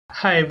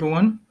Hi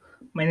everyone,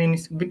 my name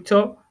is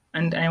Victor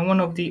and I am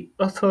one of the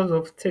authors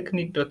of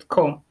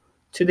Technique.com.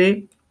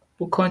 Today,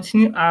 we'll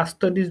continue our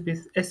studies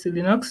with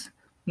SELinux.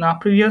 In our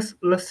previous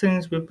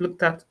lessons, we've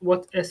looked at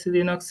what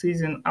SELinux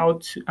is and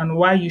and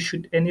why you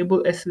should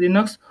enable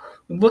SELinux.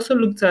 We've also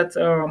looked at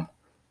the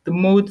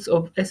modes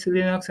of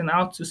SELinux and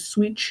how to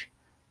switch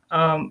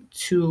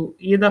to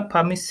either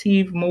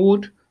permissive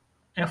mode,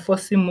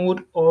 enforcing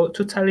mode, or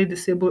totally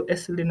disable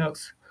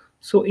SELinux.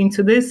 So in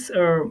today's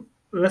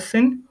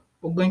lesson,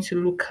 we're going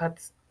to look at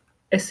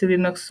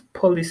SELinux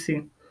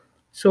policy.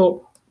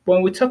 So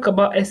when we talk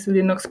about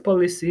SELinux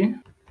policy,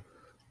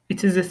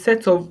 it is a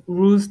set of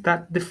rules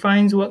that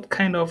defines what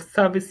kind of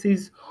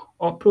services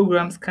or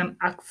programs can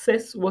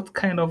access what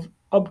kind of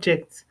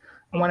objects.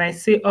 And when I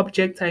say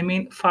objects, I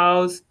mean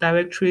files,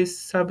 directories,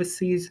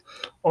 services,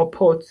 or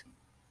ports.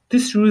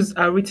 These rules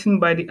are written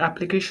by the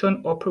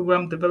application or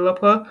program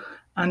developer,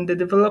 and the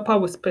developer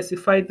will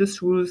specify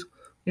these rules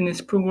in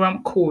his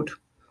program code.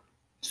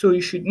 So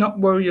you should not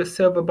worry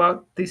yourself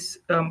about these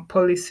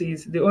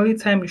policies. The only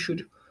time you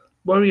should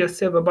worry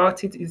yourself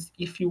about it is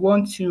if you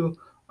want to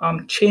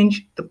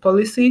change the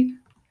policy.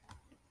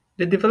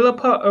 The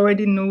developer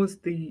already knows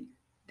the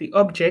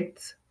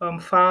objects,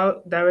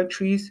 file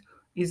directories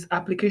his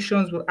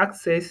applications will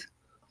access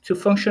to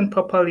function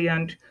properly.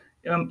 And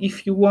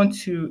if you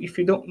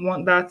don't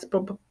want that,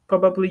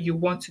 probably you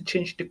want to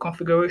change the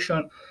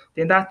configuration,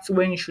 then that's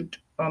when you should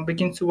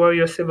begin to worry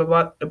yourself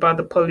about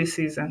the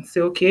policies and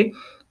say, okay,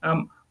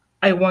 um,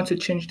 I want to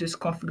change this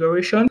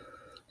configuration.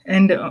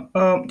 And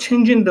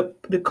changing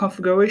the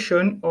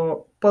configuration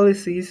or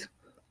policies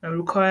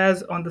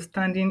requires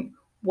understanding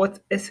what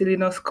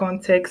SELinux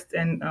context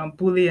and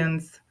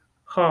booleans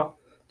are.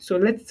 So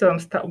let's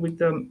start with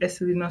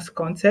SELinux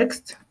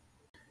context.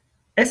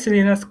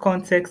 SELinux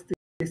context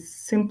is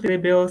simply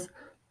labels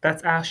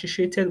that are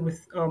associated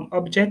with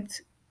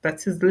objects,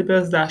 that is,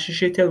 labels that are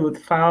associated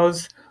with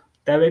files,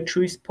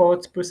 directories,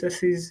 ports,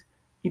 processes,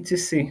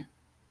 etc.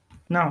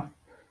 Now,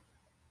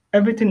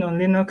 everything on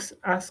Linux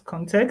has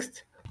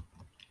context.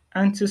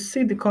 And to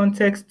see the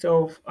context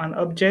of an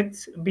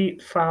object, be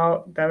it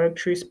file,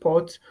 directory,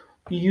 port,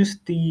 you use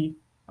the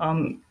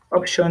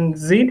option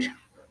Z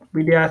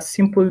with their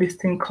simple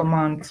listing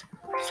command.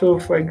 So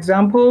for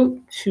example,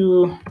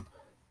 to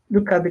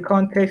look at the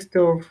context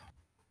of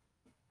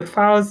the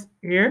files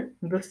here,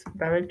 in this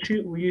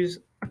directory, we use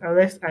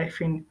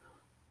ls-option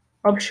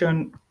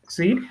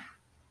Z,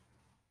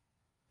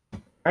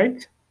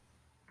 right?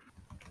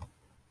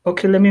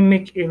 Okay, let me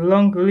make a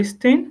long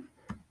listing,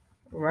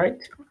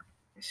 right?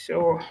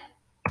 So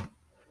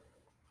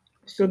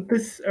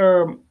this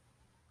are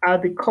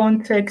the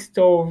context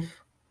of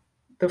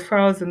the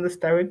files in this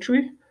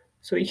directory.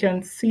 So you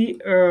can see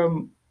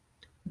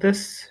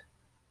this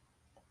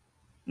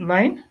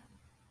line.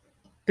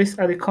 These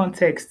are the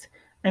context.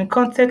 And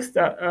context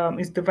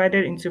is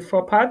divided into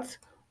four parts.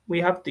 We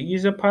have the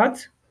user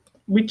part,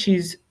 which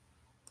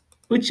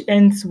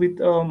ends with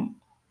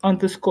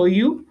underscore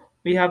u.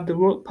 We have the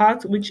role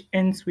part, which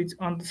ends with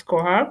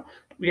underscore r.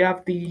 We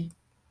have the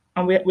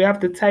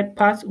type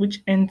part,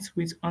 which ends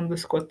with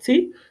underscore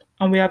t,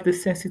 and we have the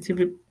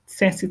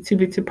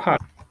sensitivity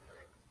part.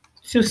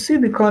 To see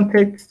the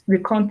context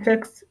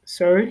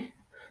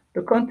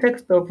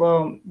of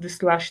the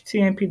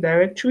 /tmp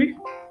directory,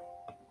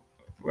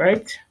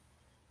 right?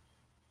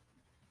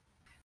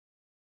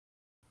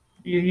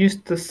 You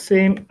use the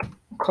same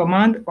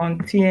command on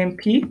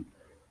tmp.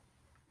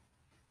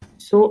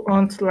 So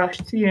on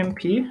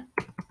 /tmp,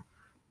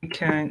 we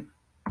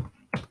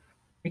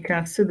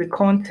can see the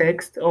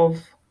context of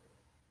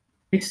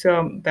this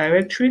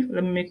directory.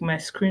 Let me make my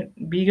screen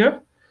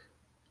bigger.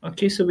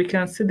 Okay, so we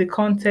can see the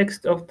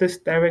context of this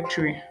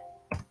directory.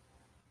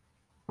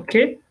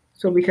 Okay,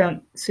 so we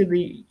can see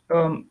the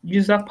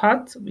user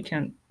part, we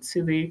can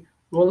see the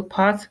role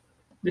part,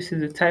 this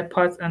is the type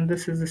part, and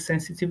this is the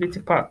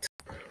sensitivity part.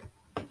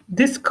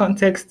 These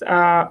contexts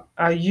are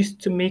used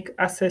to make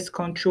access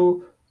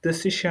control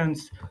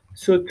decisions.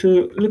 So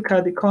to look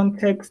at the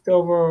context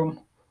of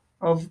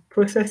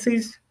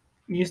processes,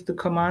 use the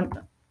command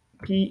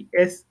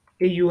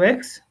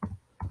psaux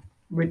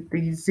with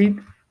the Z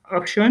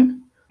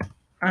option,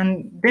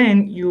 and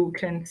then you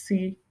can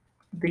see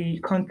the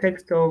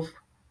context of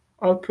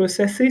all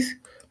processes.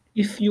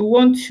 If you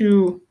want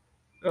to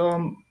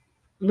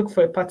look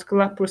for a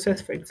particular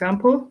process, for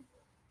example,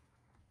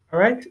 all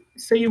right,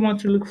 say you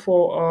want to look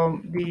for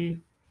the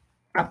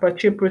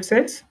Apache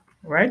process,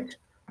 right?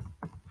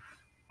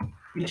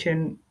 You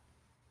can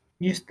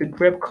use the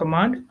grep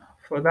command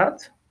for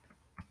that.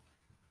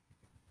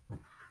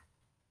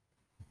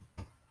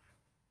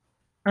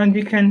 And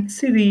you can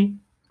see the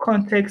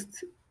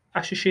context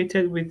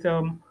associated with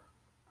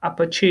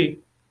Apache.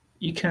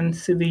 You can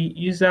see the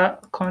user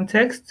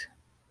context,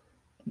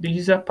 the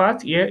user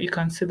part here. You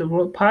can see the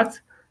role part,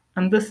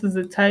 and this is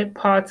the type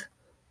part,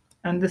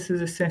 and this is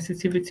the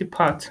sensitivity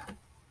part.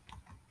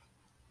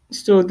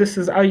 So this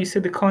is how you see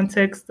the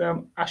context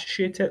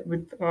associated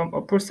with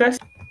a process.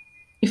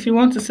 If you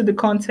want to see the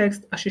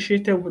context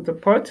associated with the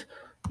port,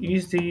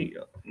 use the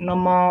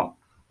normal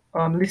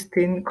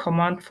listing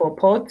command for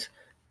port,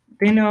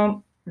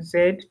 then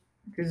Z,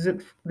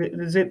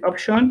 the Z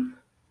option,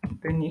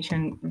 then you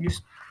can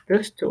use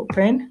this to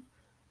open,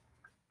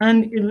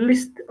 and it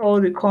lists all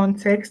the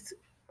context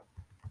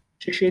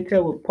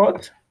associated with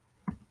port,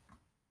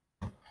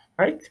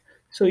 right?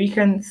 So you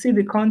can see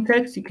the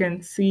context, you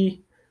can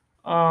see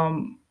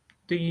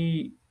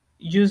the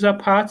user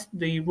part,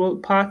 the role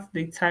part,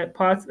 the type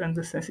part, and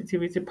the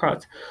sensitivity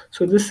part.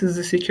 So this is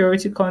the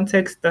security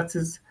context that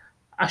is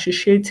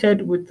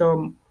associated with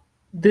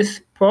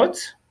this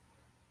port.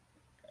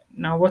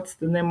 Now, what's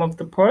the name of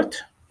the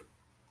port?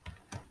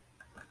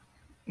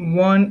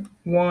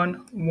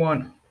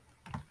 111.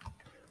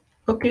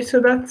 Okay, so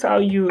that's how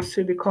you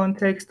see the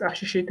context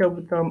associated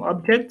with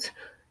objects.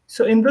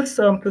 So in this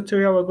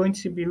tutorial, we're going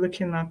to be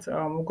looking at,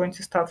 we're going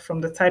to start from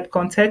the type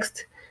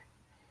context.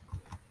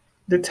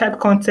 The type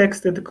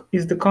context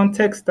is the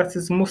context that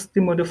is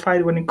mostly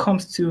modified when it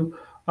comes to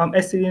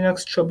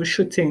SELinux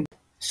troubleshooting.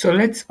 So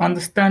let's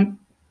understand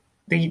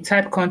the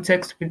type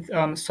context with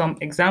some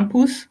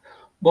examples.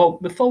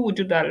 But before we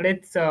do that,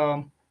 let's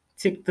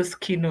take this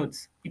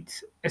keynote.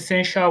 It's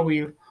essential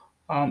we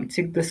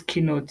take this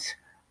keynote.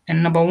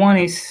 And number one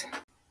is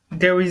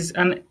there is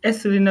an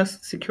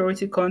SELinux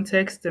security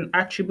context and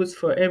attributes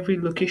for every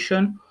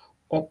location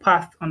or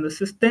path on the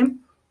system.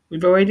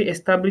 We've already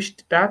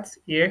established that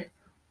here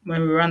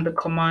when we run the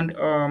command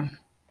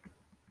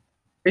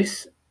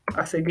this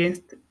as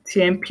against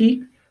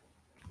tmp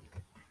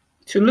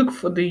to look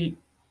for the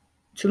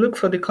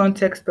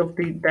context of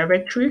the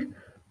directory.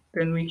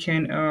 Then we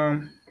can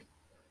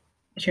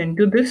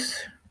do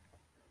this,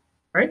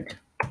 right?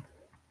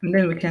 And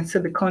then we can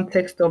set the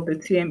context of the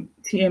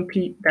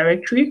tmp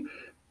directory,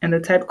 and the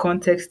type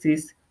context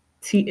is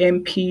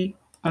tmp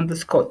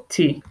underscore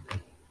t.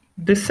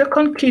 The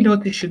second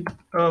keynote you should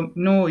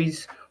know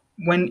is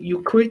when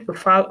you create a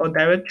file or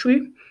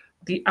directory,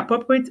 the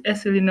appropriate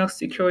SELinux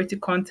security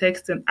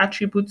context and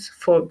attributes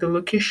for the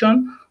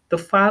location the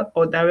file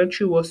or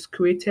directory was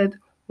created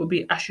will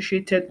be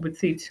associated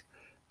with it.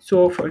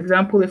 So, for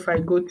example, if I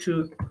go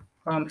to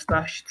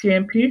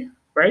 /tmp,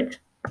 right,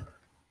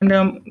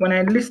 and when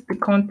I list the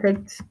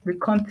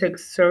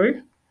context,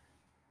 sorry,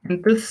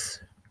 in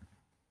this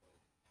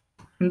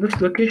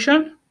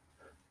location,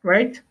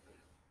 right,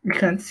 you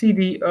can see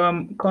the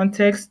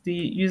context, the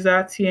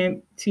user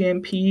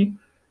tmp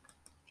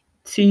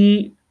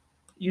t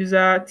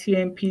user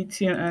tmp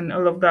t and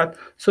all of that.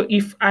 So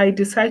if I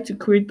decide to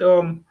create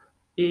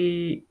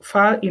a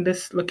file in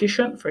this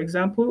location, for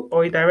example,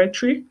 or a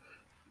directory,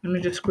 let me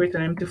just create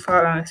an empty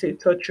file and I say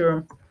touch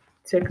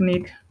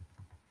technique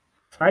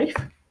 5,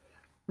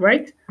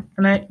 right?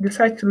 And I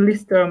decide to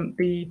list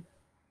the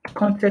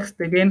context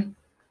again.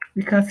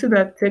 You can see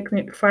that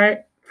technique 5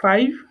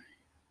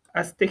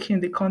 has taken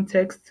the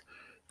context,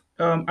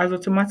 has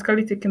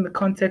automatically taken the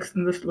context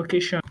in this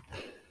location.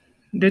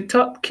 The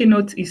top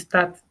keynote is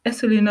that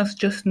SELinux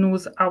just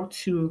knows how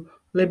to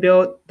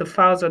label the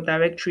files or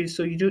directories,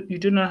 so you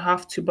do not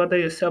have to bother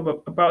yourself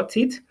about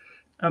it,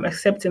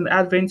 except in the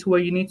advent where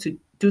you need to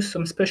do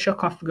some special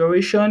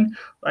configuration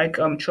like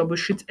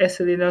troubleshoot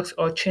SELinux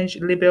or change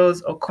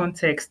labels or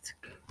context.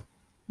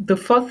 The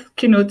fourth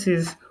keynote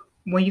is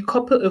when you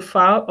copy a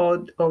file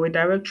or a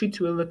directory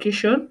to a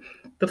location,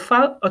 the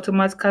file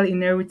automatically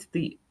inherits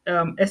the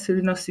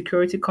SELinux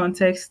security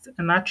context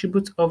and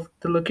attributes of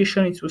the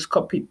location it was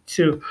copied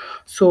to.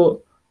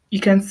 So you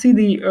can see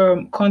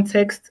the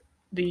context,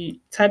 the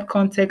type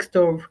context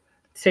of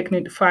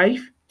technique 5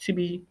 to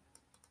be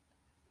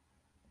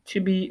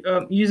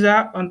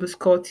user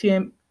underscore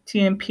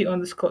tmp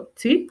underscore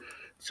t.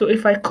 So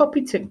if I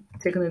copy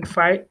technique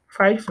 5,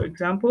 for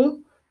example,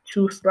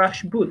 to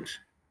 /boot,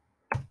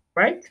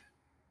 right?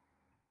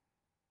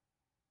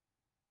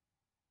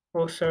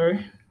 Oh,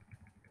 sorry,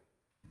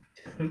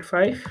 technique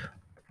 5,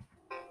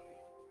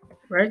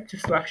 right, to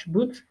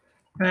 /boot,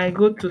 and I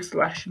go to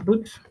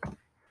 /boot,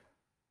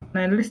 and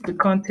I list the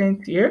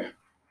content here,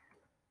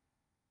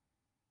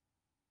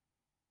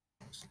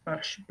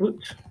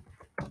 /boot.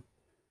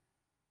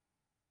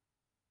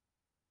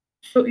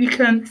 So you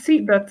can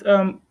see that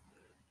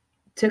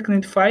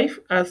technique 5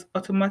 has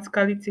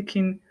automatically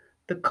taken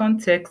the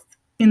context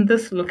in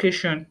this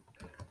location.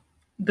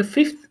 The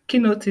fifth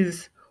keynote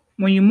is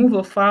when you move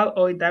a file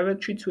or a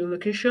directory to a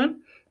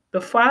location,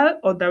 the file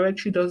or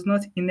directory does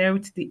not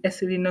inherit the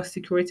SELinux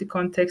security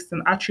context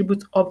and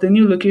attributes of the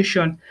new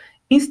location.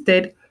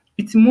 Instead,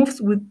 it moves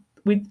with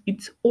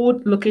its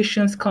old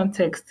location's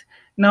context.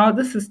 Now,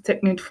 this is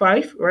technique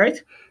 5, right?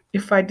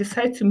 If I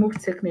decide to move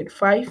technique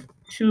 5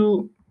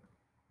 to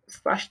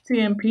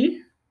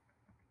 /tmp,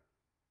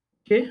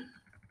 okay,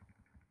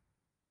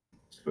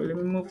 so let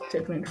me move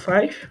technique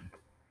 5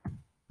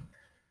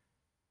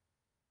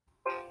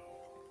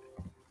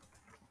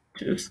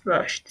 to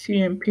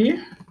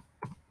 /tmp.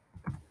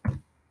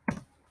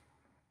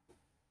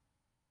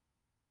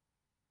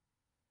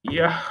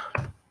 Yeah.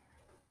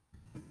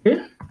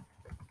 Okay.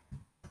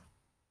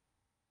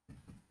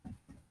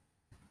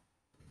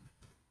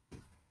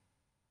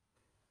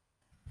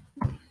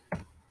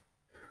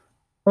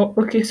 Oh,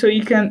 okay. So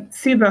you can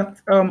see that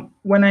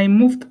when I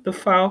moved the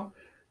file,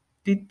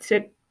 the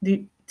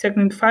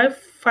Technic 5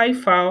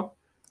 file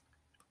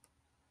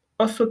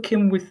also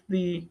came with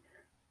the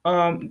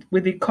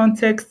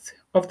context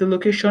of the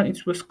location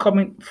it was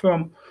coming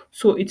from.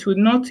 So it would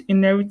not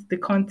inherit the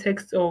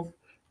context of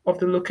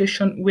the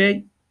location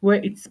where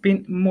it's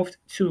been moved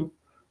to,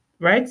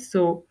 right?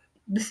 So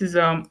this is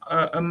a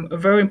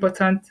very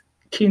important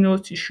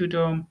keynote you should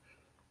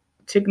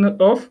take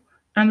note of.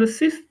 And the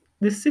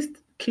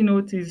sixth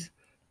keynote is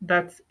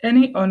that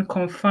any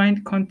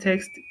unconfined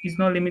context is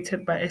not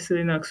limited by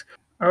SELinux.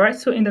 All right,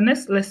 so in the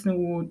next lesson,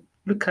 we will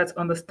look at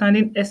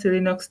understanding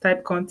SELinux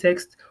type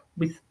context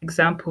with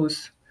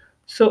examples.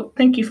 So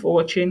thank you for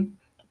watching.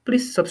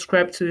 Please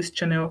subscribe to this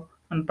channel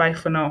and bye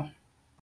for now.